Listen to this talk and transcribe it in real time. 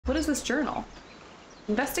What is this journal?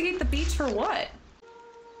 Investigate the beach for what?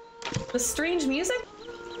 The strange music?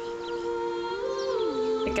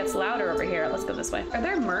 It gets louder over here. Let's go this way. Are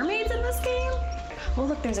there mermaids in this game? Oh,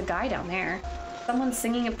 look, there's a guy down there. Someone's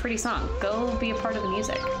singing a pretty song. Go be a part of the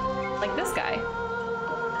music. Like this guy.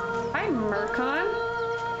 Hi, Mirkon.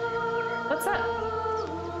 What's up,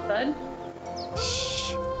 bud?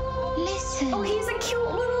 Shh. Listen. Oh, he's a cute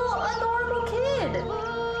little adorable kid.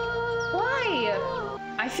 Why?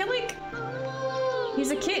 I feel like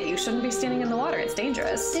he's a kid. You shouldn't be standing in the water. It's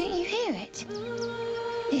dangerous. Don't you hear it?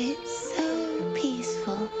 It's so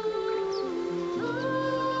peaceful.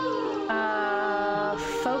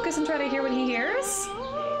 Focus and try to hear what he hears.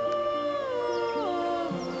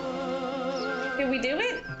 Did we do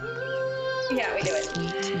it? Yeah, we do it.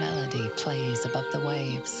 Sweet melody plays above the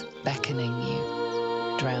waves, beckoning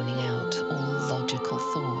you, drowning out all logical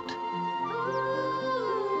thought.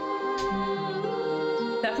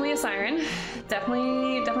 Definitely a siren.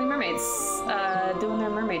 Definitely mermaids. Doing their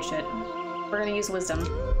mermaid shit. We're gonna use wisdom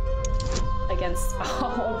against.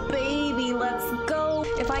 Oh baby, let's go!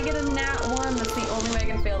 If I get a nat 1, that's the only way I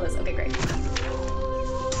can fail this. Okay, great.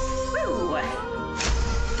 Woo!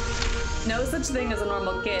 No such thing as a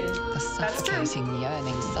normal kid. The That's true. suffocating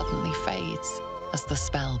yearning suddenly fades as the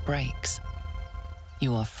spell breaks.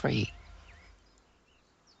 You are free.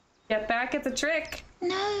 Get back at the trick.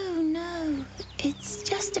 No. It's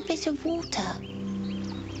just a bit of water.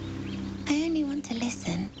 I only want to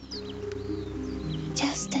listen.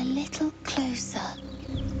 Just a little closer.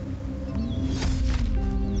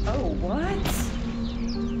 Oh, what?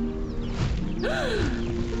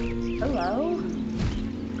 Hello?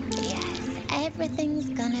 Yes, everything's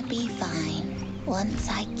gonna be fine once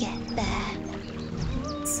I get there.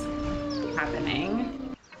 What's happening?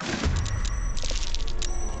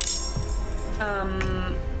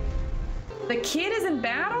 The kid is in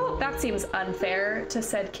battle? That seems unfair to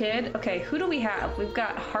said kid. Okay, who do we have? We've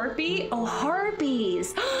got Harpy. Oh,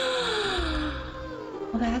 Harpies!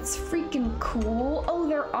 Well, that's freaking cool. Oh,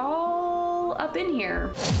 they're all up in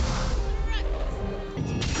here.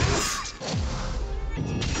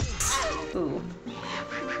 Ooh.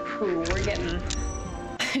 Ooh, we're getting...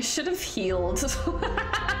 I should have healed.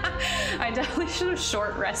 I definitely should have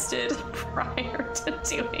short rested prior to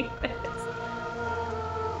doing this.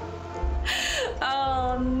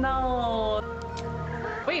 Oh no.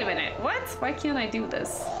 Wait a minute, what? Why can't I do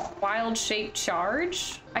this? Wild shape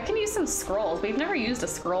charge? I can use some scrolls. We've never used a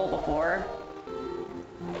scroll before.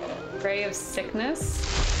 Ray of sickness.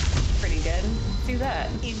 Pretty good. Let's do that.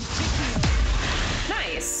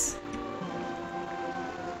 Nice.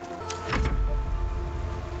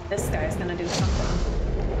 This guy's gonna do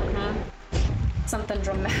something. Something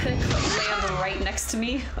dramatic, land right next to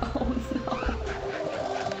me. Oh no.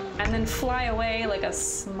 And then fly away like a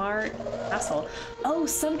smart asshole. Oh,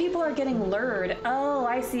 some people are getting lured. Oh,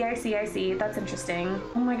 I see. That's interesting.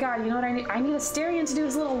 Oh my god, you know what I need? I need Asterion to do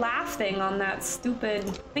his little laugh thing on that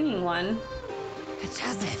stupid singing one.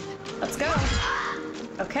 Let's go.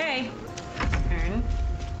 Okay. Turn.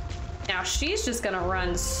 Now she's just gonna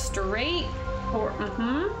run straight for,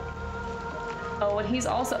 Oh, and he's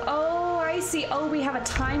also, oh, I see. Oh, we have a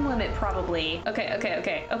time limit probably.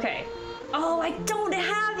 Okay. Oh, I don't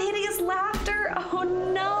have hideous laughter. Oh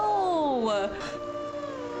no.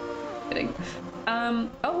 Kidding.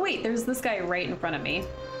 Oh wait, there's this guy right in front of me.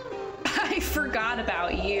 I forgot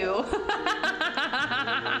about you.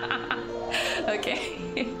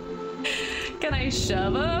 Okay. Can I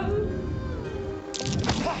shove him?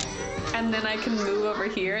 And then I can move over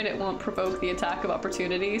here and it won't provoke the attack of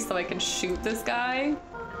opportunity, so I can shoot this guy.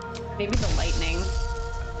 Maybe the lightning.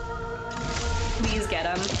 Please get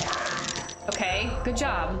him. Okay, good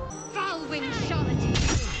job. Foul-winged charlatan.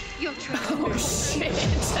 You're trying. Oh shit,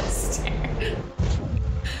 just stare.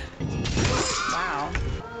 Wow.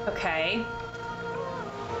 Okay.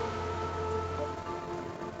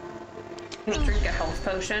 I'm gonna drink a health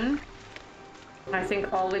potion. I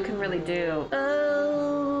think all we can really do.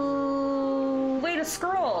 Oh, wait, a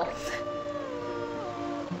scroll.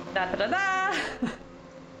 Da.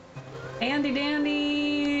 Handy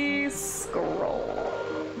dandy scroll.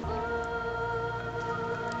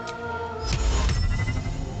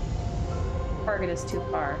 Target is too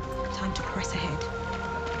far. Time to press ahead.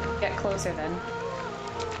 Get closer then.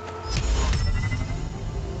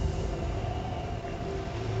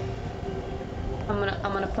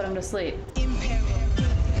 I'm gonna put him to sleep.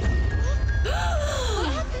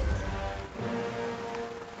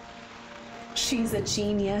 She's a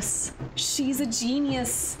genius. She's a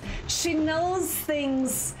genius. She knows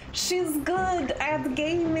things. She's good at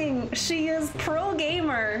gaming. She is pro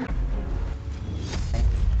gamer.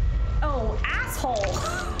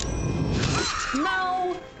 asshole.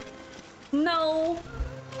 No. No.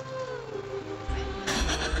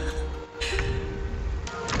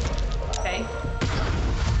 Okay.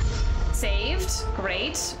 Saved.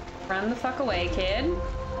 Great. Run the fuck away, kid.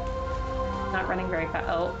 Not running very fast.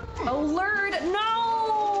 Oh. Oh, Lurd!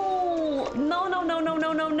 No! No, no, no, no,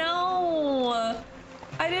 no, no, no!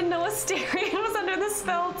 I didn't know Asterion was under the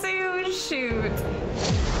spell too. Shoot.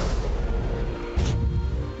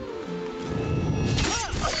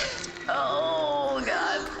 Oh,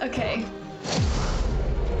 God. Okay.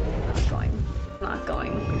 Not going. Not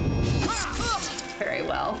going. Very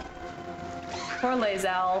well. Poor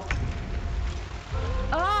Lae'zel.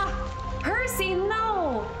 Ah! Percy,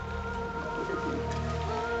 no!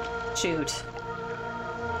 Shoot.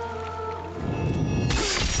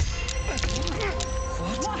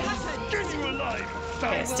 What happened? Get you alive!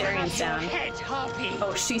 Okay, Asterian's down. Head, Harpy.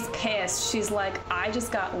 Oh, she's pissed. She's like, I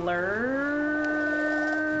just got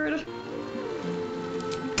lured.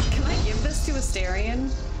 Can I give this to Asterion?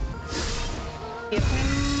 Give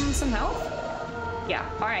him some help? Yeah,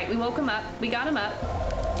 all right, we woke him up. We got him up.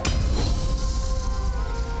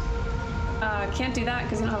 Can't do that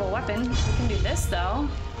because you don't have a weapon. We can do this though.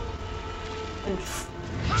 And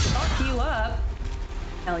fuck you up.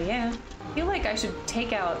 Hell yeah. I feel like I should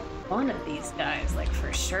take out one of these guys, like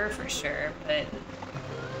for sure, but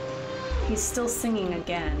he's still singing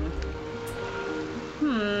again.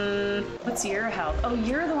 What's your health? Oh,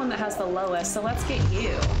 you're the one that has the lowest, so let's get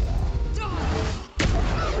you.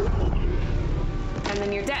 And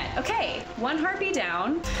then you're dead. Okay, one harpy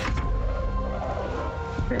down.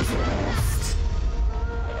 Resist.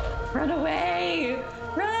 Run away!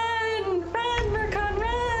 Run! Run, Mirkon,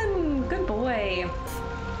 run! Good boy.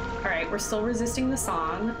 All right, we're still resisting the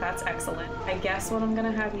song. That's excellent. I guess what I'm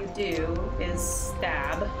gonna have you do is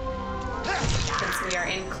stab, since we are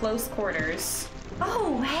in close quarters.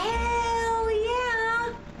 Oh, hell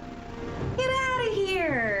yeah! Get out of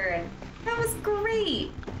here! That was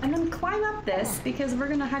great! And then climb up this, because we're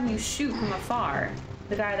gonna have you shoot from afar.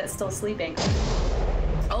 The guy that's still sleeping.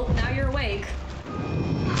 Oh, now you're awake.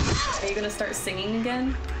 Are you gonna start singing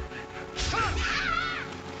again?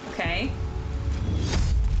 Okay.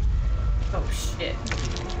 Oh shit.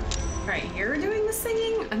 Alright, you're doing the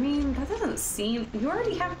singing? I mean, that doesn't seem... You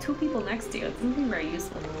already have two people next to you. It doesn't seem very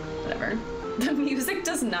useful. Whatever. The music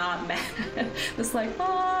does not matter. This like,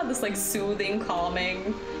 this like soothing,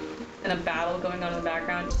 calming, and a battle going on in the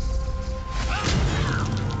background.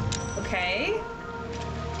 Okay.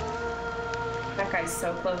 That guy's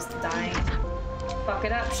so close to dying. Fuck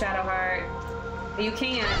it up, Shadowheart. You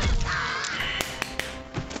can.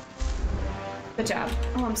 Good job.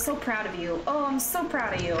 Oh, I'm so proud of you. Oh, I'm so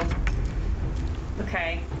proud of you.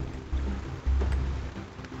 Okay.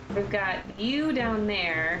 We've got you down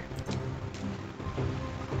there.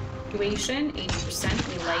 Situation, 80%.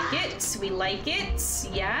 We like it. We like it.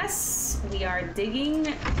 Yes. We are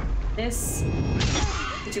digging this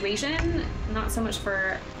situation. Not so much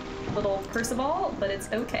for little Percival, but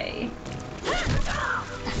it's okay.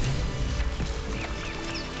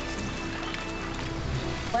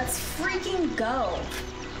 Let's freaking go.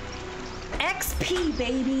 XP,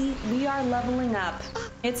 baby. We are leveling up.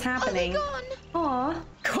 It's happening. Aw.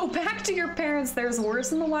 Go back to your parents. There's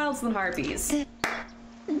worse in the wilds than harpies.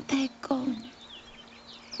 They're gone.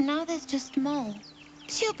 Now there's just Mole.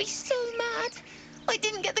 She'll be so mad. I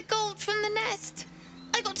didn't get the gold from the nest.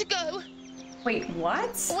 I got to go. Wait,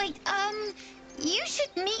 what? Wait, you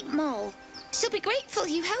should meet Mole. She'll be grateful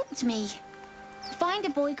you helped me. Find a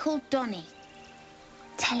boy called Donny.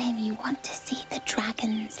 Tell him you want to see the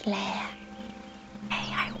dragon's lair.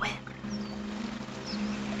 Hey, I win.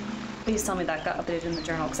 Please tell me that got updated in the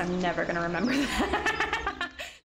journal, because I'm never gonna remember that.